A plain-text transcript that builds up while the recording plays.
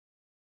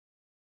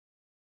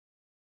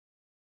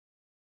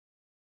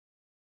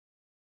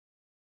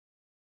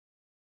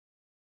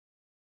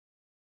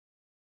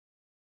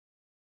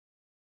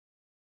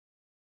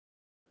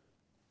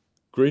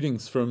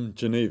Greetings from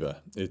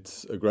Geneva.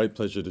 It's a great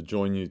pleasure to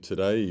join you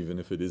today, even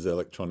if it is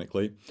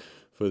electronically,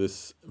 for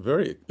this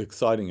very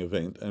exciting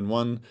event and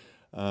one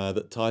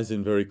that ties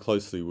in very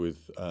closely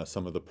with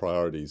some of the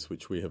priorities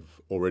which we have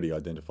already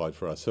identified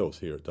for ourselves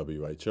here at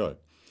WHO.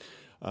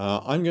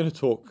 I'm going to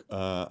talk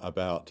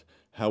about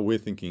how we're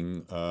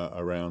thinking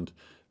around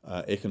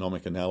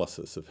economic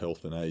analysis of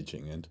health and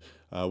aging, and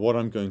what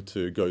I'm going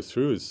to go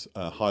through is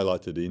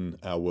highlighted in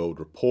our World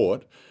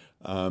Report.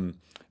 Some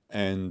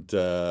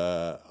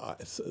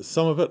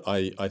of it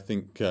I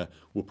think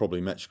will probably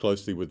match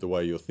closely with the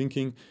way you're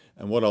thinking,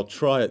 and what I'll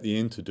try at the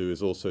end to do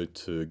is also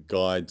to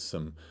guide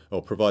some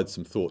or provide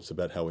some thoughts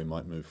about how we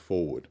might move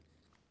forward.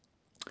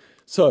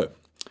 So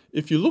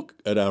if you look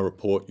at our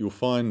report, you'll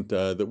find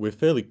that we're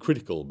fairly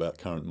critical about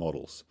current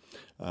models.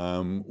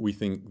 We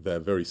think they're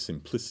very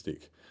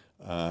simplistic,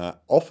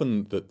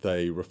 often that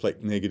they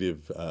reflect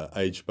negative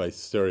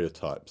age-based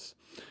stereotypes,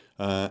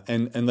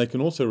 and they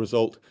can also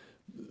result,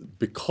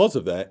 because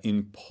of that,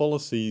 in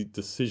policy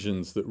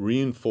decisions that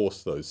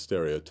reinforce those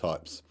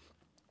stereotypes.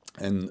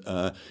 And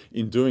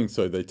in doing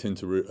so, they tend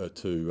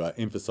to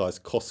emphasize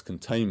cost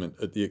containment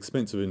at the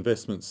expense of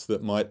investments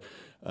that might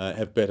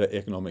have better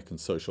economic and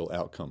social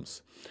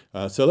outcomes.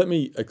 So let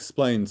me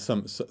explain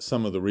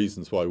some of the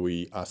reasons why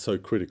we are so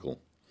critical.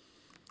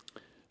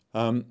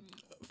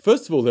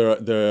 First of all,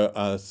 there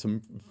are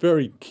some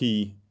very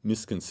key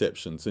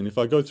misconceptions, and if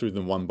I go through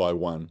them one by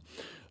one,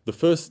 the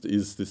first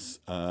is this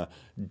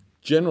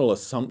general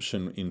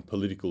assumption in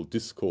political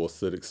discourse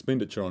that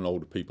expenditure on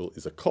older people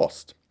is a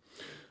cost.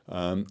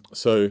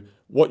 So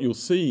what you'll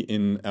see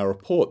in our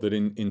report, that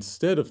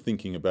instead of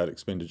thinking about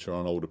expenditure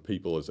on older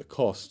people as a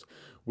cost,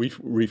 we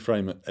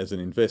reframe it as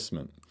an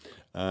investment.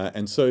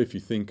 And so if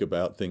you think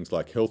about things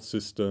like health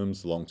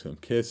systems, long-term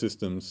care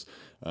systems,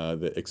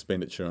 the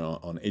expenditure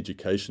on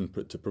education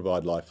to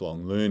provide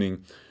lifelong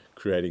learning,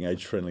 creating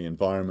age-friendly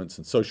environments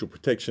and social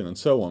protection and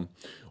so on,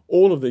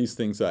 all of these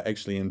things are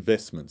actually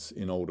investments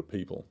in older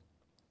people.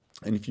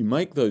 And if you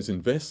make those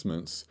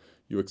investments,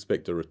 you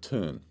expect a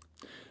return.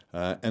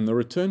 And the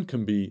return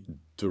can be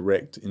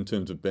direct in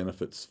terms of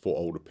benefits for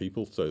older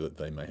people, so that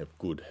they may have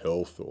good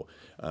health or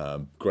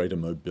greater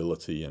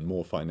mobility and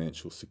more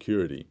financial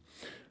security.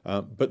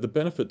 But the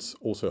benefits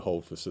also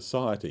hold for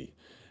society.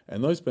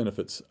 And those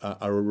benefits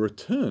are a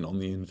return on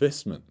the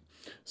investment,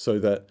 so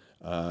that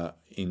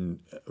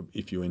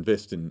if you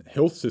invest in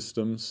health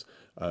systems,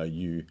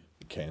 you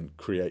can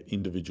create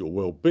individual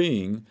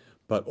well-being,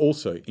 but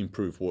also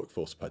improve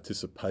workforce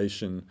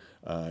participation.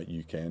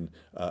 You can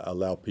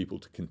allow people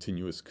to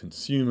continue as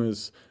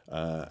consumers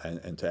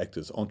and to act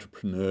as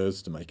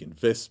entrepreneurs, to make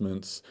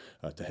investments,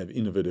 to have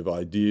innovative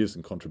ideas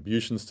and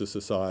contributions to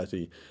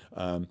society,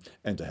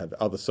 and to have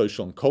other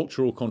social and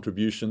cultural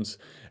contributions.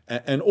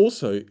 And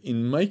also,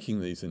 in making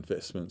these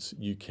investments,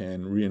 you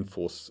can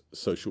reinforce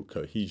social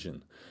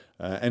cohesion.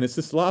 And it's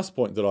this last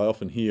point that I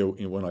often hear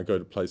when I go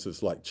to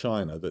places like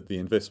China, that the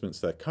investments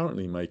they're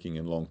currently making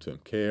in long-term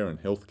care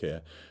and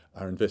healthcare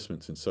are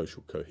investments in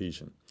social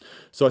cohesion.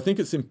 So I think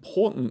it's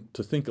important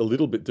to think a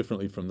little bit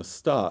differently from the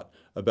start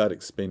about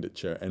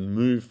expenditure and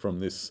move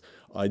from this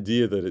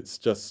idea that it's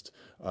just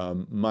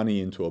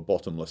money into a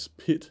bottomless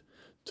pit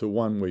to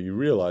one where you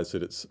realize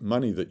that it's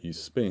money that you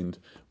spend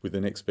with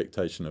an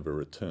expectation of a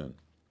return.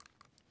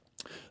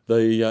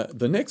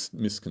 The next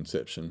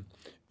misconception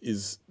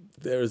is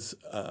there's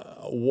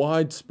a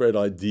widespread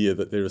idea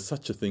that there is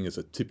such a thing as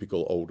a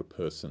typical older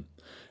person.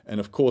 And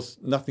of course,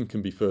 nothing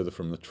can be further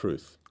from the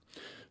truth.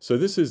 So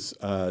this is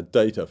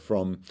data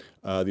from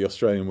the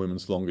Australian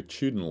Women's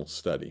Longitudinal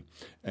Study.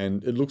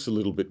 And it looks a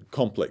little bit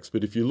complex,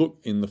 but if you look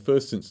in the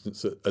first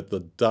instance at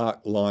the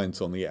dark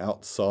lines on the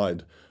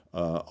outside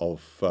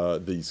of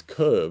these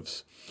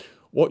curves,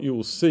 what you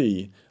will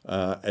see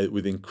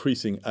with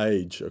increasing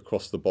age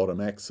across the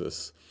bottom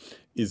axis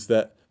is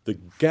that the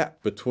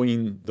gap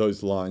between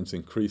those lines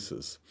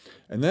increases.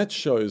 And that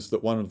shows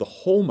that one of the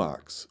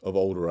hallmarks of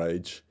older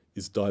age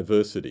is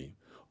diversity.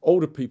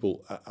 Older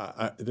people,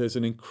 there's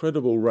an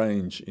incredible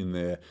range in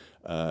their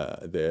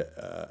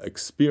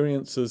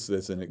experiences,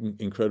 there's an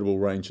incredible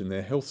range in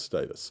their health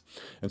status.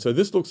 And so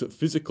this looks at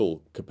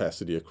physical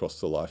capacity across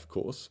the life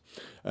course.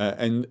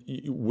 And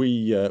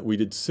we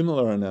did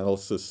similar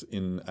analysis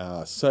in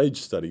our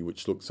SAGE study,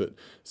 which looks at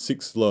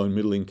 6 low and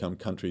middle income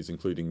countries,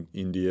 including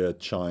India,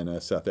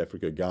 China, South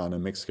Africa, Ghana,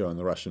 Mexico, and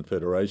the Russian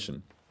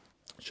Federation.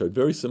 It showed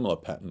very similar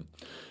pattern.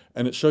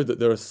 And it showed that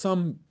there are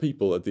some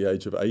people at the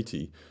age of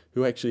 80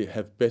 who actually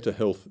have better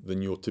health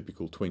than your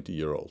typical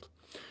 20-year-old.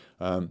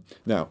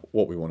 Now,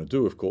 what we want to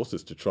do, of course,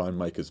 is to try and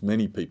make as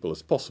many people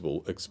as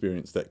possible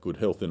experience that good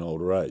health in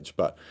older age.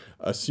 But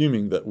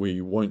assuming that we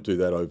won't do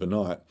that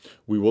overnight,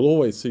 we will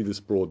always see this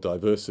broad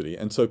diversity.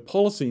 And so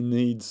policy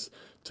needs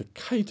to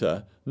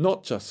cater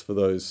not just for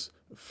those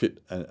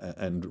fit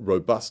and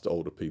robust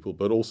older people,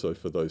 but also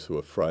for those who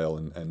are frail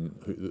and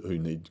who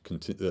need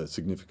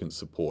significant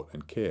support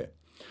and care.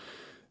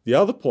 The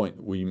other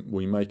point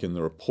we make in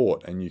the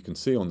report, and you can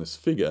see on this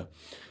figure,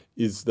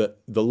 is that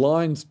the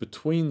lines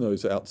between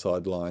those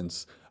outside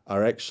lines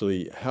are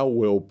actually how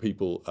well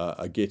people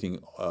are getting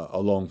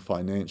along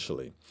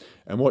financially.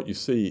 And what you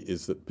see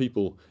is that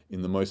people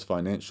in the most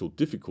financial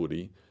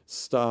difficulty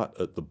start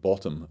at the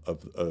bottom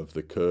of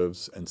the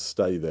curves and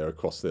stay there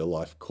across their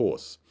life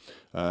course.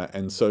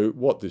 And so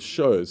what this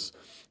shows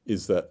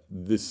is that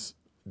this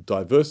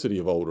diversity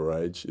of older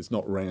age is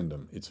not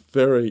random. It's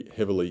very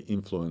heavily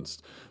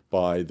influenced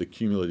by the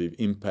cumulative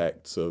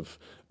impacts of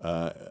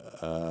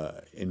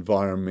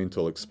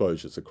environmental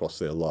exposures across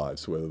their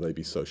lives, whether they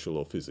be social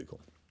or physical.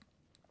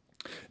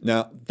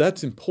 Now,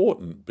 that's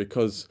important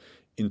because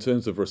in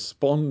terms of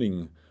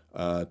responding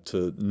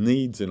to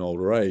needs in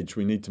older age,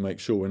 we need to make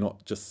sure we're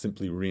not just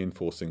simply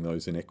reinforcing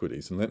those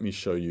inequities. And let me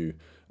show you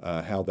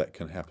how that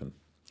can happen.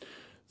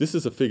 This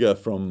is a figure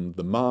from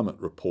the Marmot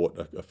report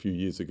a few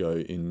years ago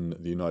in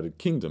the United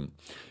Kingdom.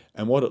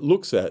 And what it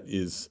looks at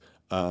is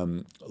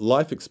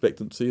life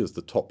expectancy as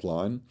the top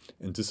line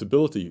and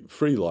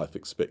disability-free life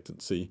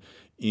expectancy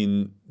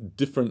in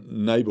different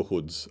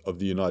neighbourhoods of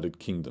the United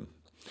Kingdom.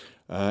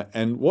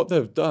 And what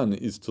they've done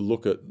is to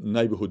look at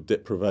neighbourhood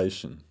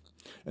deprivation.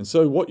 And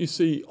so what you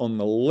see on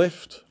the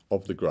left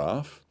of the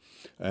graph,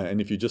 and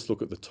if you just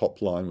look at the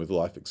top line with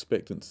life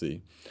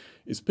expectancy,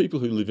 is people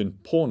who live in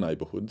poor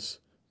neighbourhoods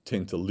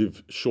tend to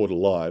live shorter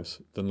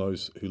lives than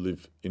those who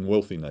live in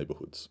wealthy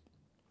neighbourhoods.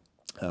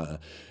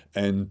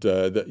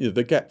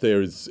 The gap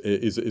there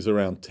is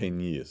around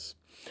 10 years.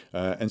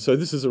 And so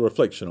this is a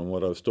reflection on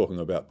what I was talking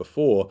about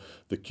before,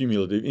 the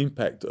cumulative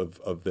impact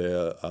of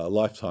their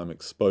lifetime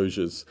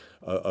exposures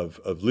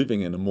of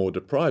living in a more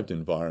deprived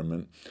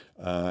environment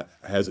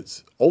has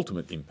its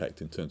ultimate impact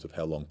in terms of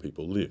how long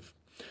people live.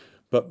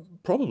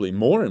 But probably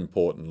more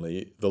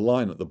importantly, the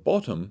line at the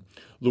bottom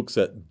looks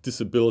at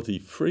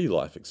disability-free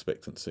life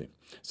expectancy.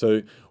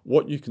 So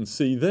what you can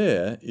see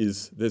there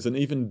is there's an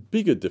even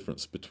bigger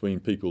difference between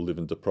people who live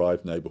in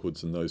deprived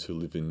neighbourhoods and those who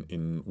live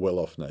in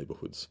well-off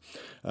neighbourhoods.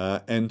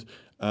 So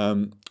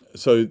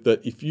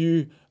that if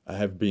you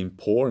have been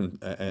poor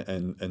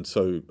and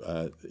so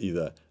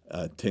either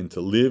tend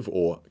to live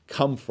or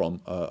come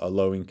from a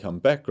low-income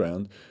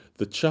background,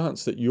 the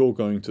chance that you're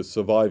going to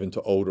survive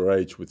into older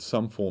age with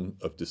some form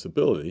of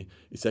disability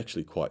is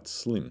actually quite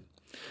slim.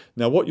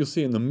 Now, what you'll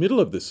see in the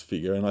middle of this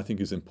figure, and I think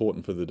is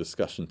important for the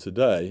discussion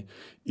today,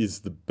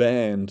 is the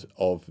band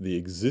of the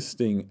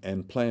existing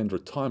and planned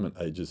retirement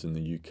ages in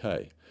the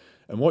UK.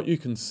 And what you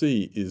can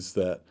see is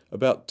that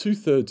about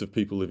 2/3 of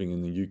people living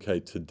in the UK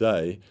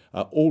today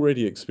are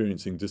already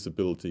experiencing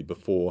disability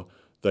before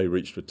they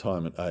reach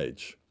retirement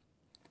age.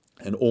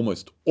 And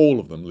almost all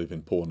of them live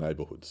in poor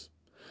neighbourhoods.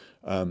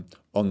 On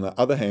the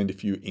other hand,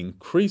 if you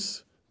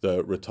increase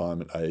the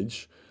retirement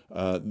age,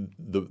 the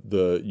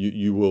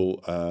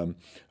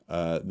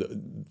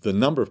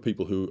number of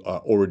people who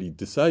are already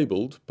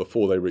disabled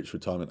before they reach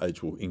retirement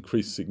age will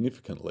increase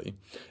significantly.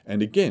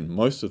 And again,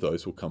 most of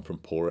those will come from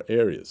poorer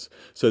areas.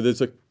 So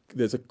there's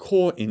a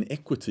core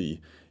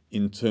inequity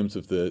in terms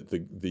of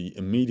the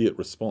immediate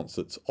response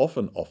that's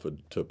often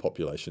offered to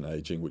population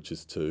ageing, which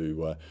is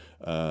to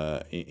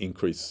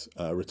increase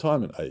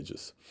retirement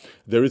ages.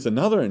 There is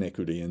another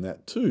inequity in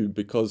that too,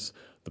 because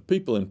the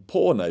people in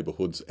poor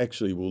neighbourhoods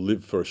actually will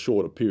live for a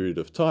shorter period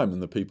of time than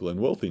the people in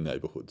wealthy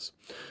neighbourhoods.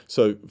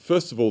 So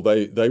first of all,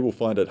 they will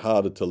find it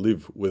harder to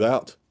live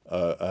without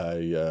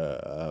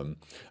a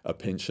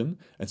pension,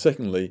 and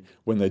secondly,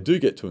 when they do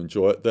get to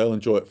enjoy it, they'll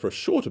enjoy it for a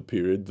shorter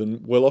period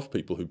than well-off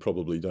people who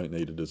probably don't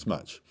need it as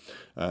much.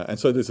 And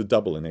so there's a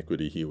double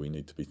inequity here we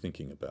need to be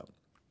thinking about.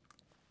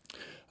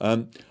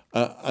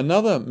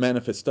 Another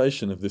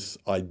manifestation of this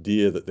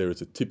idea that there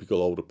is a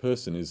typical older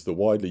person is the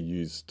widely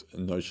used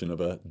notion of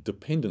a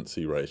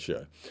dependency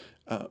ratio.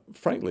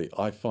 Frankly,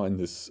 I find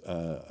this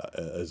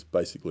as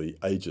basically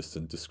ageist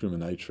and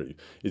discriminatory.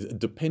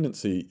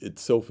 Dependency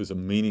itself is a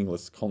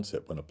meaningless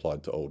concept when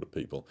applied to older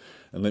people.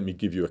 And let me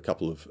give you a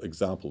couple of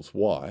examples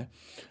why.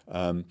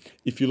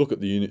 If you look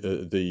at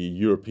the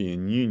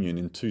European Union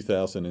in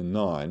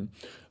 2009,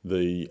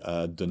 the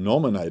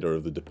denominator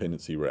of the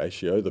dependency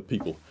ratio, the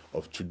people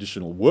of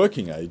traditional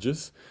working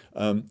ages,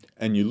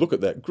 and you look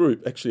at that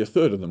group, actually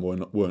 1/3 of them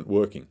weren't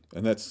working.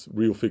 And that's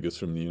real figures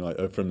from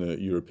the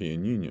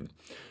European Union.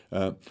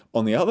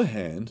 On the other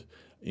hand,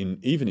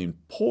 even in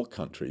poor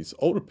countries,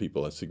 older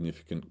people are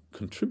significant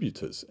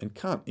contributors and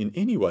can't in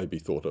any way be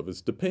thought of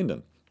as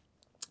dependent.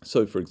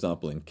 So, for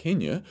example, in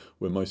Kenya,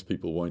 where most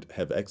people won't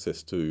have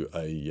access to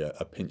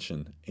a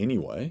pension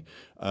anyway,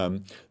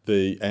 and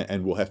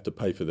will have to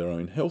pay for their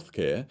own health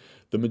care,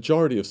 the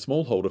majority of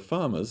smallholder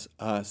farmers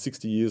are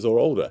 60 years or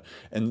older,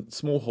 and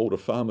smallholder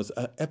farmers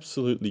are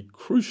absolutely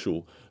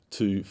crucial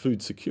to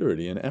food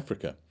security in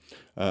Africa.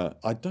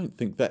 I don't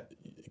think that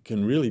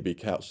can really be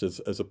couched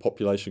as a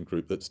population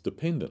group that's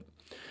dependent.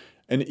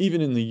 And even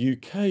in the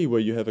UK, where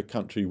you have a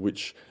country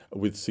which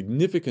with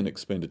significant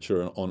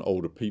expenditure on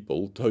older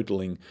people,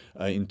 totaling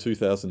in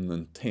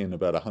 2010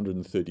 about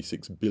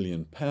 £136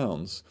 billion.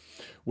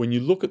 When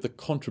you look at the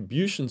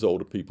contributions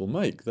older people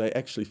make, they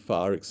actually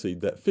far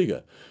exceed that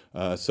figure.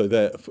 So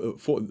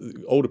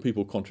that older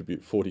people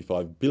contribute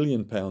 £45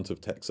 billion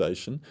of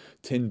taxation,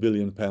 £10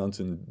 billion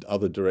in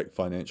other direct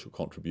financial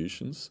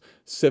contributions,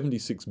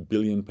 £76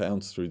 billion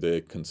through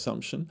their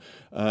consumption,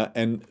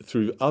 and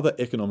through other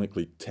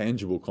economically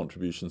tangible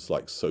contributions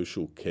like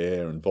social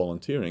care and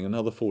volunteering,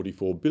 another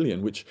 £44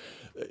 billion, which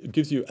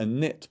gives you a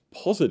net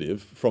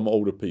positive from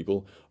older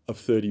people of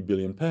 £30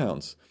 billion.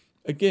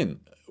 Again,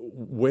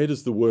 where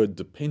does the word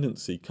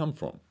dependency come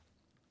from?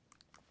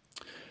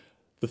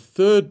 The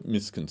third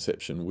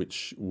misconception,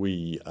 which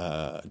we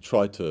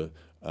try to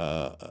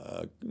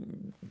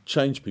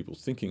change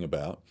people's thinking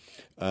about,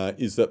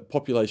 is that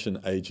population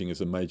ageing is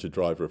a major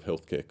driver of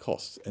healthcare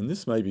costs. And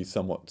this may be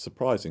somewhat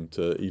surprising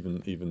to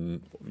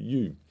even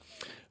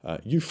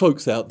you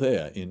folks out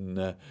there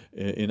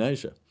in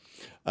Asia.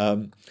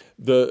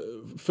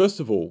 First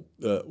of all,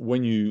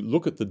 when you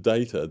look at the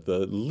data,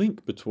 the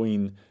link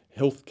between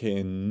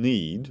healthcare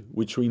need,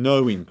 which we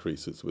know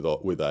increases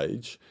with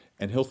age,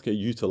 and healthcare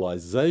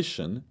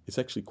utilisation is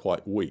actually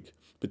quite weak,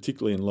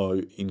 particularly in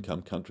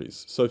low-income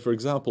countries. So, for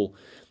example,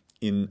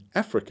 in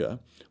Africa,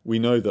 we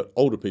know that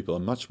older people are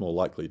much more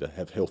likely to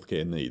have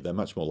healthcare need. They're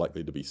much more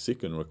likely to be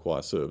sick and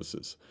require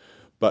services.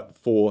 But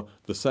for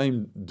the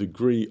same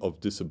degree of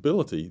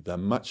disability, they're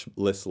much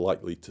less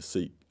likely to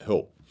seek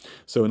help.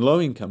 So in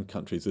low-income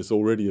countries, there's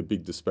already a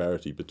big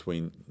disparity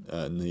between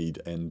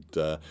need and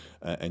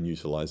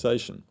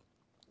utilisation.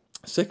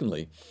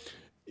 Secondly,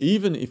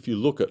 even if you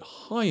look at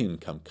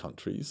high-income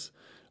countries,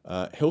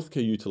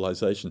 healthcare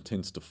utilisation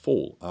tends to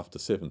fall after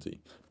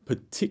 70,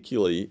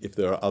 particularly if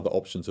there are other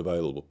options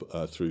available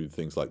through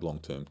things like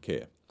long-term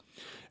care.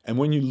 And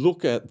when you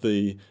look at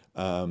the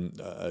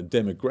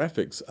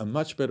demographics, a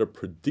much better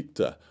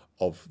predictor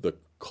of the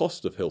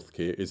cost of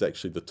healthcare is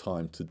actually the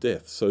time to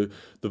death. So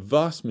the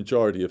vast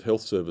majority of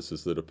health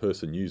services that a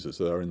person uses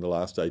are in the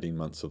last 18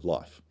 months of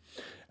life.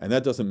 And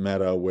that doesn't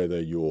matter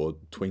whether you're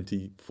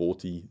 20,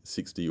 40,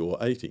 60 or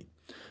 80.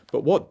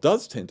 But what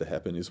does tend to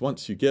happen is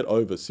once you get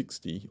over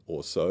 60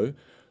 or so,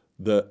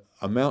 the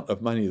amount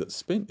of money that's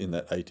spent in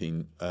that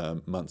 18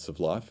 months of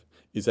life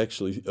is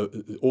actually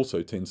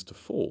also tends to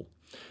fall.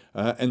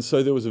 And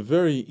so there was a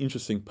very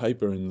interesting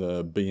paper in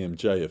the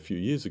BEARDj a few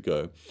years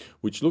ago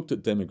which looked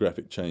at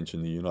demographic change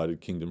in the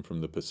United Kingdom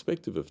from the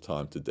perspective of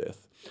time to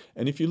death.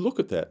 And if you look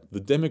at that, the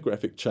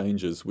demographic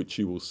changes which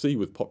you will see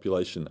with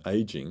population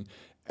ageing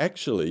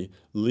actually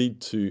lead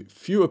to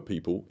fewer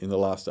people in the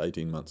last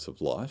 18 months of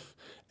life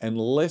and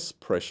less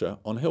pressure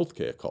on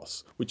healthcare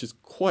costs, which is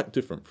quite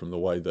different from the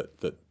way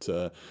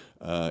that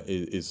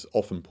is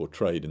often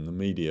portrayed in the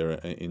media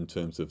in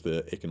terms of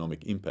the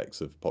economic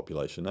impacts of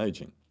population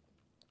ageing.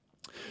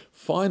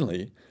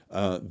 Finally,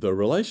 the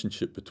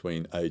relationship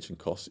between age and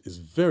cost is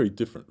very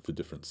different for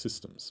different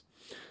systems.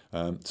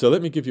 So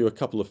let me give you a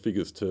couple of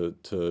figures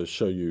to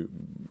show you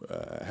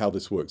how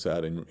this works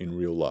out in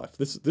real life.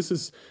 This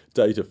is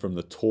data from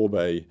the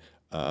Torbay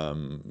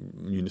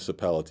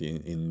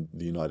municipality in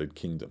the United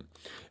Kingdom.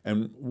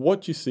 And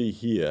what you see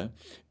here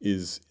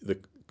is the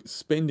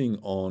spending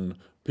on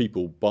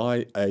people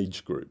by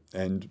age group.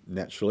 And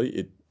naturally,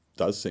 it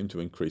does seem to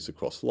increase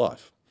across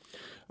life.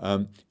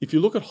 If you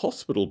look at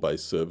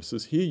hospital-based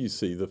services, here you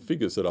see the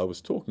figures that I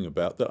was talking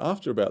about, that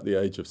after about the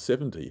age of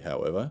 70,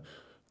 however,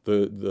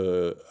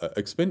 the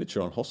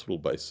expenditure on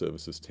hospital-based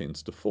services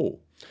tends to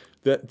fall.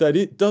 That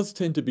it does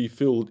tend to be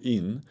filled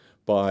in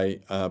by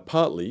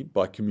partly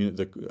by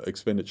the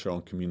expenditure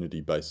on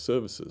community-based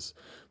services.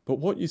 But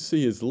what you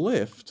see is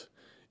left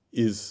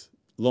is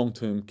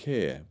long-term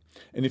care.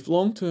 And if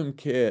long-term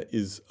care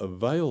is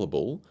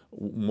available,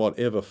 in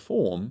whatever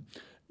form,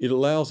 it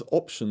allows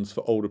options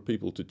for older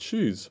people to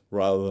choose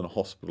rather than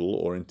hospital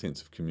or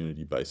intensive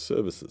community-based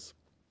services.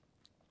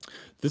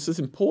 This is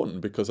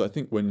important because I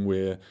think when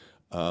we're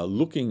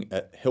looking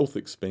at health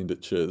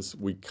expenditures,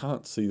 we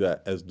can't see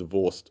that as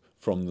divorced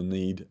from the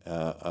need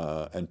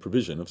and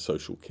provision of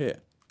social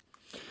care.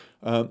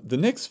 The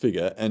next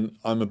figure, and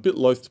I'm a bit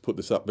loath to put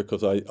this up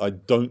because I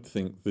don't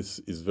think this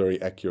is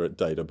very accurate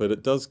data, but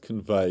it does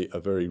convey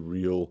a very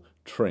real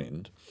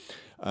trend,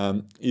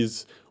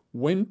 is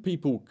when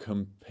people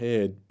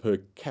compared per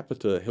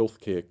capita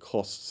healthcare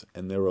costs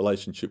and their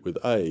relationship with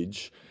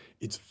age,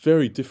 it's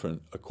very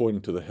different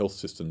according to the health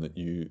system that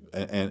you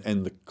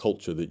and the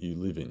culture that you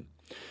live in.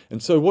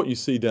 And so what you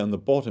see down the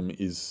bottom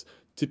is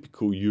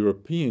typical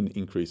European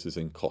increases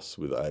in costs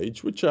with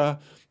age, which are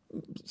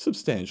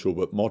substantial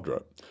but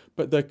moderate,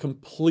 but they're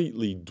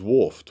completely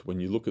dwarfed when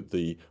you look at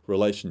the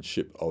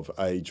relationship of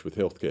age with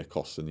healthcare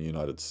costs in the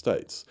United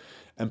States.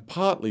 And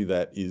partly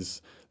that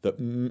is that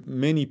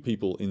many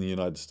people in the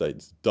United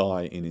States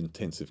die in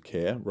intensive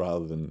care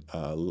rather than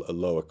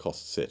lower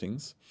cost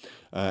settings.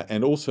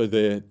 And also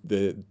there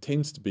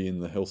tends to be in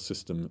the health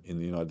system in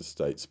the United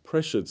States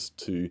pressures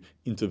to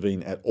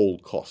intervene at all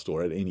cost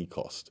or at any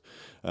cost.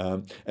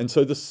 And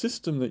so the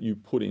system that you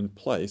put in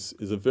place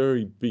is a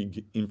very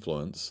big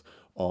influence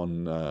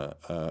on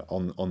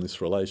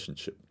this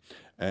relationship.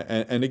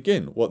 And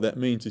again, what that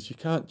means is you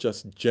can't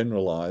just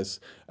generalize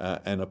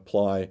and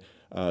apply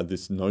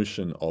this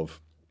notion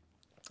of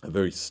a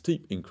very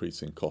steep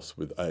increase in costs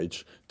with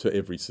age to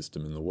every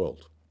system in the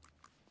world.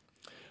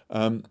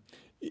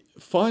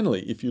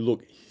 Finally, if you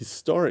look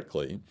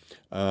historically,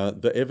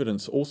 the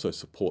evidence also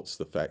supports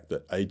the fact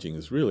that ageing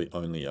is really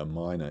only a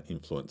minor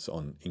influence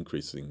on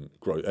increases in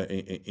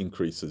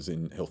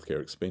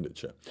healthcare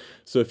expenditure.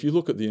 So if you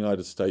look at the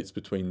United States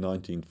between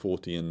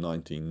 1940 and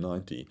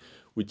 1990,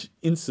 which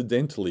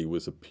incidentally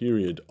was a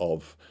period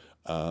of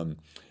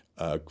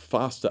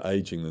faster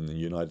ageing than the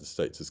United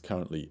States is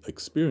currently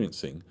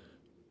experiencing,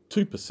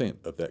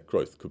 2% of that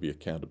growth could be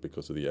accounted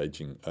because of the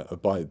aging,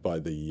 by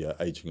the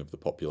aging of the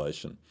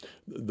population.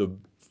 The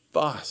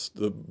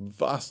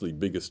vastly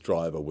biggest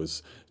driver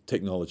was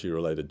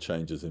technology-related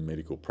changes in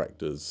medical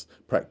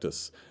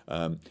practice,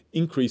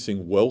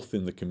 increasing wealth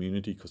in the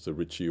community, because the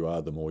richer you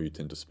are, the more you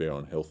tend to spend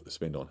on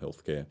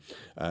healthcare,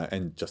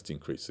 and just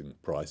increasing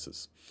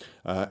prices.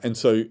 And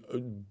so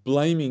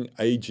blaming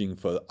aging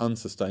for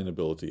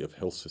unsustainability of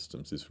health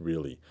systems is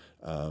really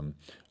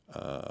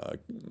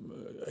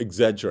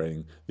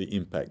exaggerating the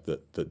impact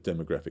that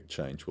demographic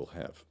change will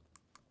have.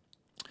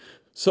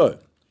 So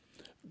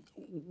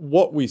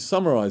what we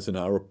summarize in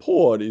our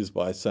report is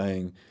by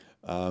saying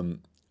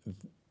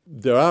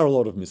there are a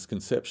lot of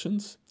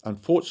misconceptions.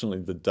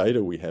 Unfortunately, the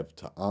data we have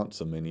to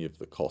answer many of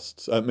the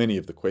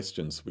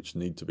questions which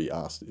need to be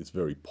asked is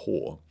very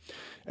poor.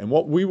 And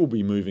what we will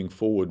be moving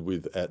forward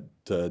with at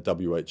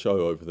WHO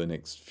over the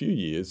next few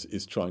years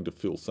is trying to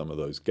fill some of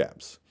those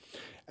gaps.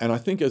 And I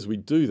think as we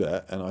do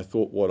that, and I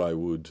thought what I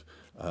would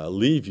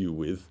leave you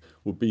with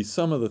would be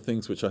some of the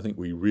things which I think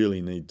we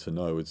really need to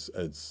know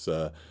as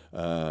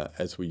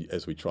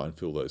we try and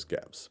fill those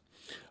gaps.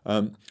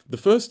 The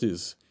first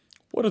is,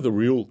 what are the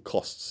real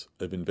costs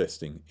of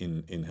investing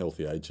in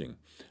healthy aging?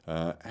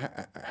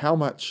 How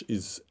much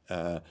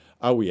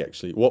are we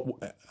actually?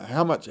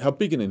 How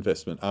big an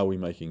investment are we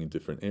making in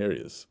different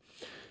areas?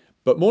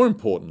 But more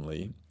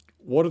importantly,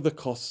 what are the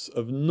costs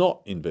of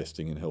not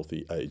investing in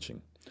healthy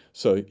aging?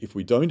 So if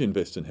we don't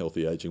invest in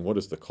healthy aging, what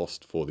is the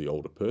cost for the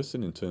older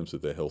person in terms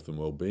of their health and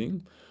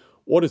well-being?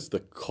 What is the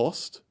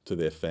cost to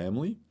their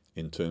family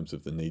in terms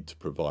of the need to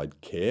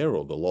provide care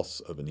or the loss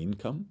of an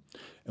income?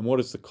 And what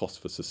is the cost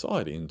for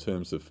society in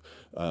terms of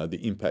the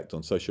impact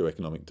on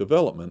socioeconomic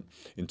development,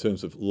 in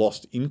terms of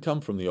lost income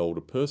from the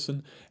older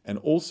person, and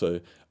also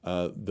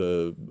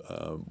the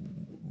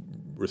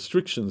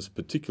restrictions,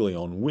 particularly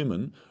on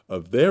women,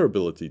 of their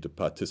ability to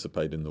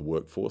participate in the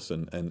workforce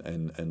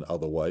and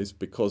other ways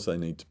because they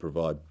need to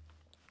provide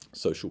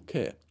social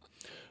care.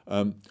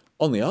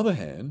 On the other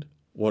hand,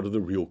 what are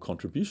the real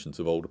contributions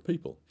of older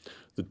people?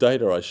 The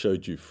data I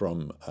showed you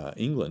from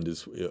England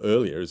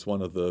earlier is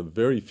one of the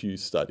very few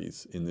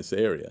studies in this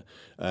area,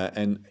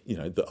 and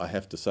I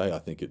have to say I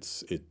think it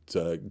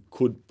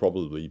could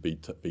probably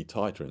be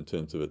tighter in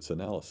terms of its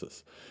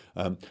analysis.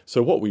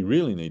 So what we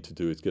really need to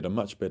do is get a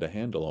much better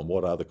handle on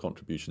what are the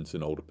contributions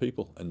in older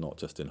people, and not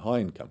just in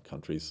high-income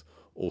countries,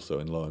 also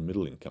in low and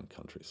middle-income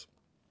countries.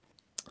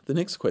 The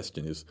next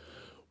question is,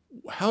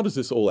 how does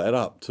this all add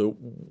up to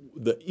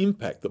the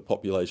impact that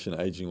population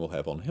ageing will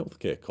have on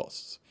healthcare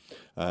costs?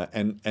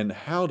 And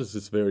how does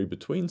this vary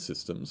between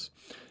systems?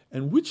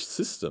 And which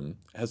system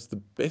has the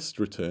best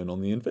return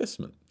on the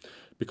investment?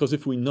 Because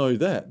if we know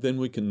that, then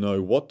we can know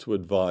what to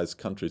advise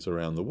countries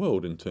around the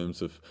world in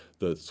terms of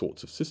the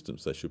sorts of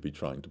systems they should be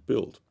trying to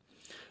build.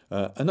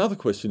 Another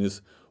question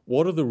is,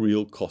 what are the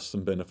real costs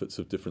and benefits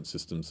of different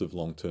systems of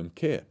long-term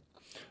care?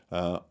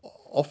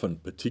 Often,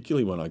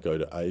 particularly when I go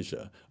to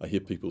Asia, I hear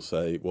people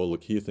say, well,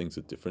 look, here things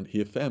are different.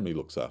 Here family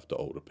looks after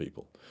older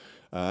people.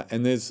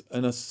 And there's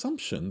an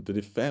assumption that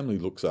if family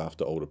looks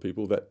after older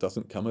people, that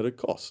doesn't come at a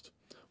cost.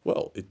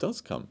 Well, it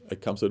does come.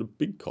 It comes at a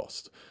big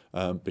cost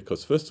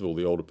because, first of all,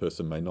 the older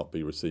person may not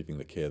be receiving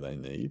the care they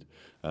need.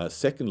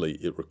 Secondly,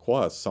 it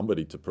requires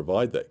somebody to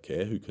provide that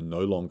care who can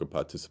no longer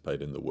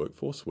participate in the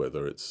workforce,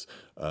 whether it's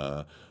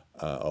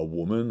a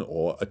woman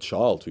or a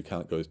child who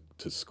can't go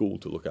to school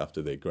to look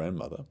after their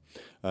grandmother.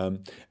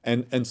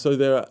 And so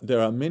there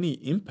are many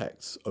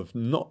impacts of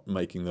not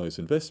making those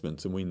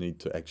investments, and we need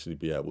to actually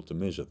be able to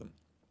measure them.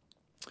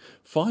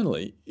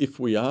 Finally, if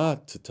we are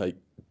to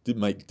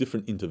make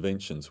different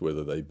interventions,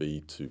 whether they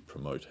be to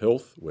promote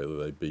health, whether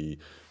they be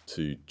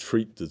to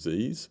treat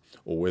disease,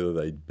 or whether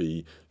they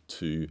be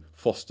to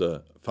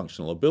foster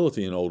functional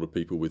ability in older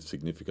people with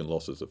significant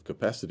losses of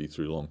capacity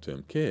through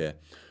long-term care,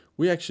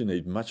 we actually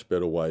need much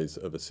better ways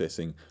of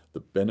assessing the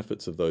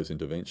benefits of those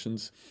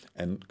interventions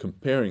and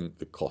comparing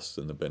the costs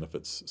and the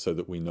benefits so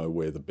that we know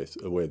where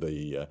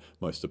the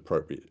most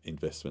appropriate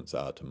investments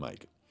are to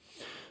make.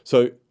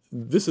 So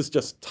this is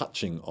just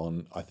touching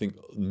on, I think,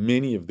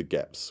 many of the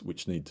gaps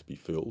which need to be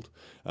filled.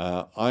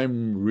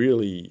 I'm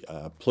really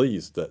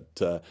pleased that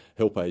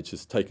HelpAge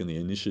has taken the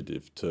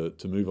initiative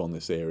to move on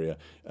this area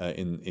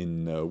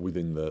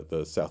within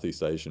the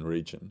Southeast Asian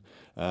region.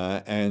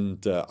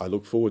 And I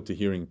look forward to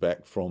hearing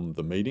back from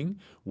the meeting.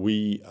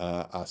 We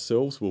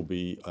ourselves will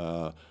be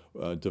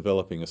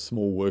developing a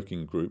small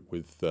working group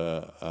with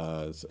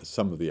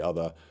some of the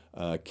other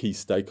key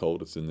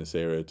stakeholders in this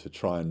area to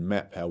try and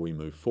map how we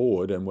move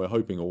forward, and we're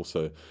hoping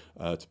also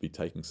to be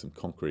taking some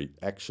concrete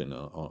action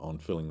on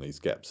filling these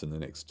gaps in the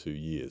next 2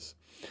 years.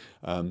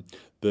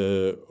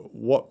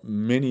 What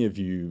many of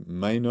you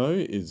may know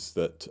is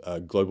that a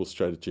global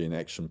strategy and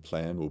action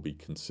plan will be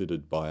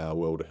considered by our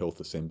World Health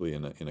Assembly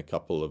in a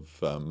couple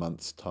of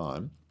months'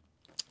 time.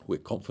 We're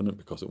confident,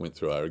 because it went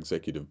through our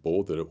executive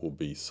board, that it will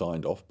be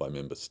signed off by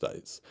member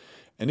states.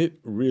 And it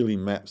really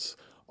maps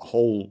a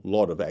whole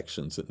lot of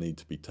actions that need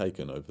to be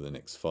taken over the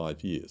next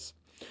 5 years.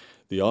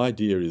 The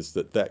idea is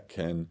that that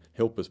can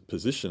help us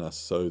position us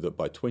so that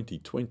by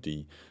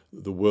 2020,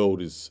 the world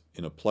is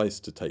in a place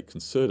to take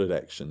concerted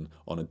action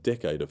on a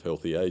decade of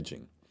healthy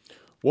aging.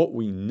 What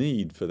we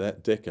need for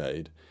that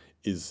decade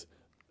is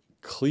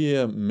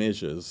clear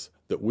measures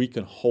that we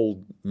can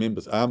hold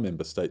our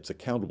member states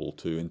accountable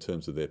to in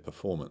terms of their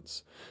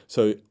performance.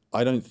 So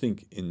I don't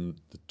think in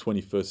the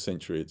 21st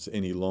century it's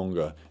any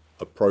longer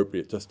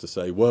appropriate just to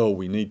say, well,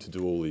 we need to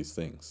do all these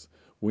things.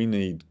 We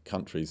need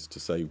countries to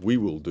say we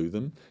will do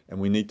them, and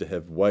we need to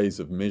have ways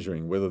of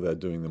measuring whether they're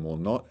doing them or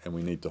not, and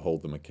we need to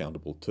hold them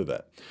accountable to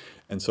that.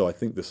 And so I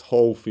think this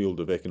whole field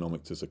of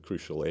economics is a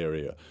crucial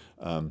area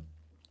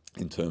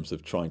in terms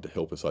of trying to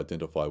help us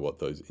identify what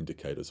those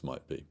indicators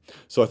might be.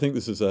 So I think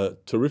this is a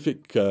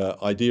terrific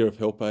idea of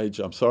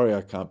HelpAge. I'm sorry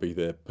I can't be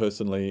there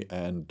personally,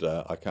 and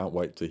I can't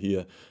wait to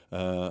hear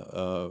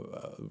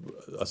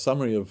a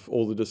summary of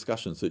all the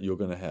discussions that you're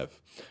going to have.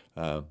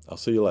 I'll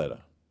see you later.